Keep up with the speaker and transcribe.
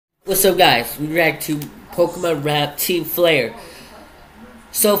What's up, guys? We react to Pokemon Rap Team Flare.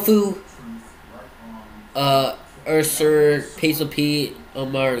 Shofu, Ursa, Peso P,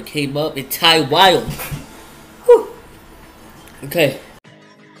 OmarCameUp, and Ty Wild. Whew. Okay.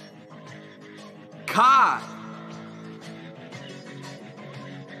 God.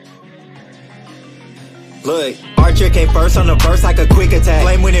 Look, Archer came first on the burst like a quick attack.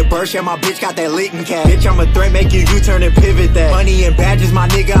 Flame when it burst, yeah, my bitch got that lit and cat. Bitch, I'm a threat, make you U-turn and pivot that. Money and badges, my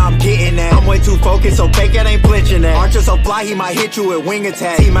nigga, I'm getting that. I'm way too focused, so fake it ain't flinching that. Archer so fly, he might hit you with wing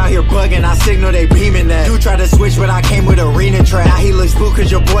attack. Team out here bugging, I signal they beaming that. You try to switch, but I came with arena trap. Now he looks blue cause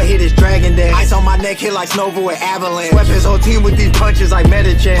your boy hit his dragon deck. Ice on my neck, hit like Snowball with avalanche. Swept his whole team with these punches like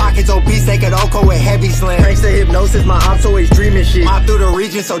Medichin. Pockets obese, take it Oko with heavy slam. Thanks to hypnosis, my ops always dreaming shit. Hop through the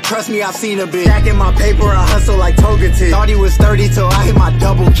region, so trust me, I've seen a bit. Stacking my paper, I hustle like Thought he was 30 till I hit my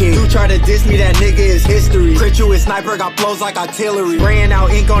double kick. You try to diss me, that nigga is history. Crit you with sniper, got flows like artillery. Spraying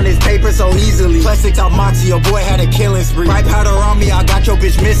out ink on his paper so easily. Plastics out Moxie, your boy had a killing spree. Bright powder on me, I got your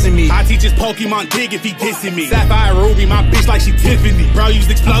bitch missing me. I teach his Pokemon dig if he dissing me. Sapphire Ruby, my bitch like she Tiffany. Bro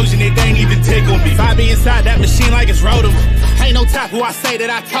used explosion, it ain't even tickle me. I be inside that machine like it's Rotom. Ain't no tap who I say that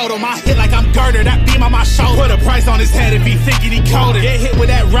I told him. I hit like I'm Girder, that beam on my shoulder. Put a price on his head if he thinking he coded. Get hit with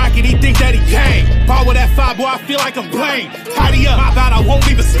that rocket, he think that he came. Fall with that 5, boy, I feel like I'm blamed. Tidy up, my bout, I won't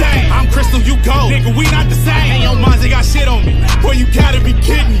leave a stain. I'm Crystal, you gold, nigga, we not the same. Ain't your minds, they got shit on me. Boy, you gotta be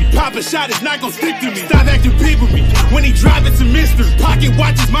kidding me. Pop a shot, it's not gon' stick to me. Stop acting big with me. When he drive, it's a mystery. Pocket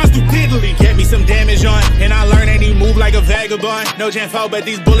watches, mine's do diddly. Get me some damage on, and I learn and he move like a vagabond. No Gen 4, but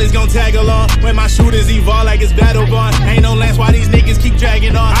these bullets gon' tag along. When my shooters evolve like it's battle bond. Ain't no lance, why these niggas keep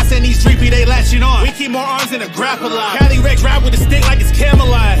dragging on. I send these streepy, they latching on. We keep more arms than a grappler. Cali Rex ride with a stick like it's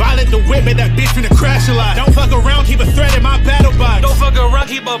Camelot. Violet the whip, and that bitch finna crash a lot. Don't fuck around, keep a threat in my battle box. Don't fuck around,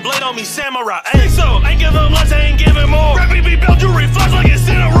 keep a blade on me, samurai. Ain't so, ain't give him less, I ain't giving more. Rappy be built, you reflex like it's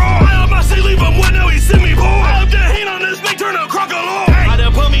in a roar. I up my seat, leave him when now he send me bored. I up the hate on this big turn a crocodile. I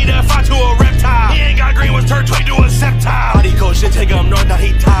done put me that fight to a reptile. He ain't got green, was turned twig to a septile. Body cold shit, take him north, now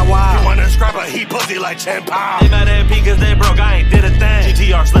he tie wild. You wanna scrap a he pussy like Champao. They mad at me cause they broke, I ain't did a thing.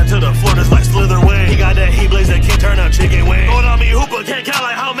 GTR slapped to the floor, just like Slither wing. He got that heat blaze that can't turn up chicken wing. Going on me hooper, can't count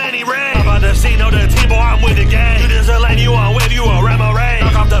like how many rings. I'm about to see, know the team, boy, I'm with the gang. You just a lane, you on wave, you a Ramaray.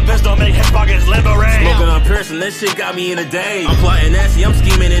 Knock off the pistol, make his pockets liberate. Smoking on Pearson, that shit got me in a daze. I'm plotting nasty, I'm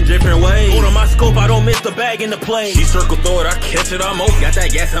scheming in different ways. Hold on my scope, I don't miss the bag in the plane. She circle throw it, I catch it, I'm open. Got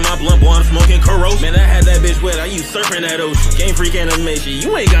that gas in my blunt, boy, I'm smoking corrosive. Man, I had that bitch wet, I used surfing that ocean. Game freak animation,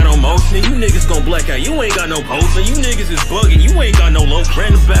 you ain't got no motion. You niggas gon' black out, you ain't got no poster. You niggas is bugging, you ain't got no low.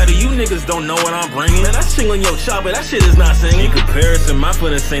 Random battle, you niggas don't know what I'm bringing. Man, I sing on your chopper, that shit is not singing. In comparison, my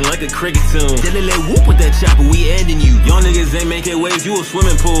foot is sing like a cricket tune. Then they let whoop with that chopper, we ending you. Y'all niggas ain't making waves, you a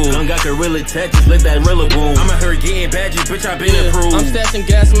swimming pool. Done got the real attack, just let that rilla boom. I'm out here getting badges, bitch, I been improved. I'm stashing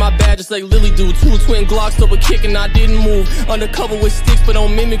gas in my badges like Lily do. 2 twin Glocks up a kick and I didn't move. Undercover with sticks, but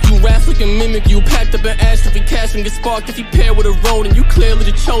don't mimic you. Rascal can mimic you. Packed up an ash if he cash and get sparked. If he paired with a road and you clearly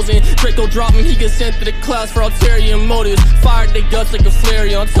the chosen. Draco drop him, he gets sent to the clouds for ulterior motives. Fired they guts like a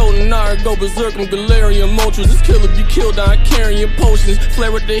Flareon. Told him nah, go berserk, I'm Galarian Moltres. This killer be killed, I'm carrying potions.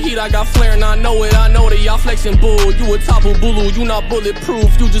 Flare with the heat, I got flare and I know it. I know that y'all flexing bull. You a Tapu Bulu, you not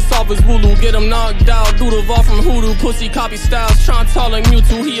bulletproof. You just off his Wooloo. Get him knocked out, doodle off from Hoodoo. Pussy copy styles, trying tall like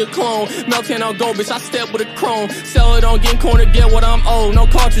Mewtwo, he a clone. Meltan on go, bitch, I step with a chrome. Sell it on getting corner, get what I'm owed. No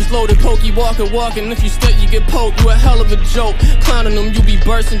cartridge loaded, pokey walking. If you step, you get poked. You a hell of a joke. Clowning them, you be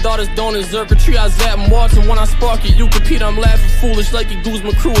bursting. Daughters don't deserve tree. I zap and watching when I spark it. You compete, I'm laughing foolish like you goose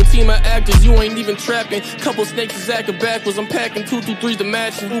my crew. A team of actors, you ain't even trapping. Couple snakes is acting backwards. I'm packing 2, 2, 3s to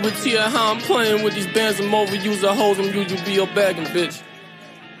match. Uber Tia, how I'm playing with these bands. I'm overused, I hold them. You be your bagging, bitch.